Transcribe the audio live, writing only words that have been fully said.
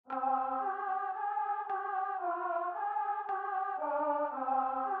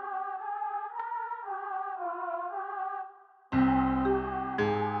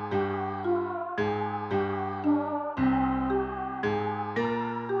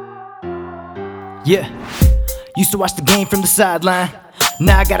Yeah, used to watch the game from the sideline.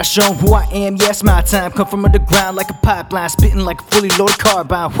 Now I gotta show 'em who I am, yeah, it's my time. Come from underground like a pipeline, spitting like a fully loaded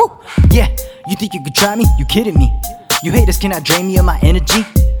carbine. Woo! Yeah, you think you could try me? You kidding me? You haters cannot drain me of my energy.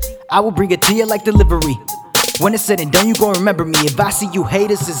 I will bring it to you like delivery. When it's said and done, you gon' remember me. If I see you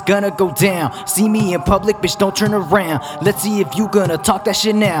haters, it's gonna go down. See me in public, bitch, don't turn around. Let's see if you gonna talk that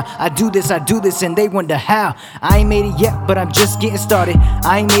shit now. I do this, and they wonder how. I ain't made it yet, but I'm just getting started.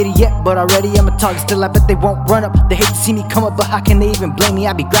 I ain't made it yet, but already I'm a target. Still, I bet they won't run up. They hate to see me come up, but how can they even blame me?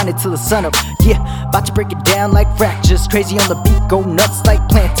 I be grinding till the sun up. Yeah, about to break it down like fractures. Crazy on the beat, go nuts like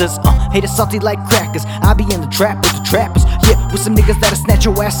planters. Haters salty like crackers. I be in the trap with the trappers. Yeah, with some niggas that'll snatch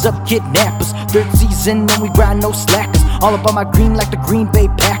your ass up, kidnappers. Third season, and we grind, no slackers. All about my green like the Green Bay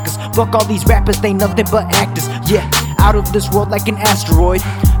Packers. Fuck all these rappers, they nothing but actors. Yeah, out of this world like an asteroid.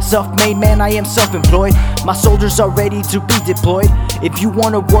 Self-made man, I am self-employed. My soldiers are ready to be deployed. If you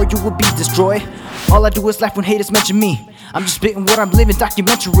want a war, you will be destroyed. All I do is laugh when haters mention me. I'm just spitting what I'm living,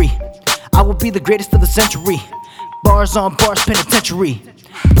 documentary. I will be the greatest of the century. Bars on bars, penitentiary.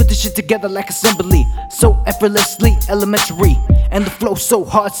 Put this shit together like assembly, so effortlessly elementary. And the flow so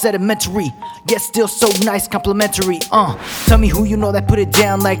hard, sedimentary, yet still so nice, complimentary. Tell me who you know that put it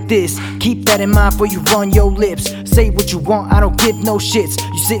down like this. Keep that in mind before you run your lips. Say what you want, I don't give no shits.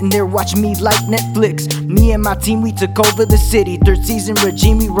 You sitting there watching me like Netflix. Me and my team, we took over the city. Third season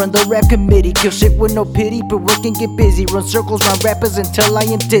regime, we run the rap committee. Kill shit with no pity, but work and get busy. Run circles round rappers until I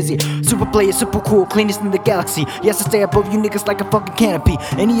am dizzy. Super player, super cool, cleanest in the galaxy. Yes, I stay above you niggas like a fucking canopy.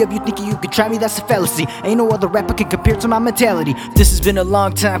 Any of you thinking you could try me, that's a fallacy. Ain't no other rapper can compare to my mentality. This has been a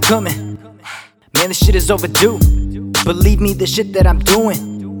long time coming. Man, this shit is overdue. Believe me, the shit that I'm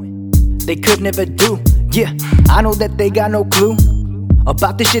doing, they could never do. Yeah, I know that they got no clue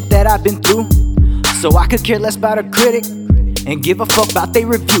about the shit that I've been through. So I could care less about a critic and give a fuck about their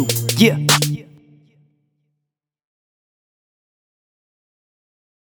review. Yeah.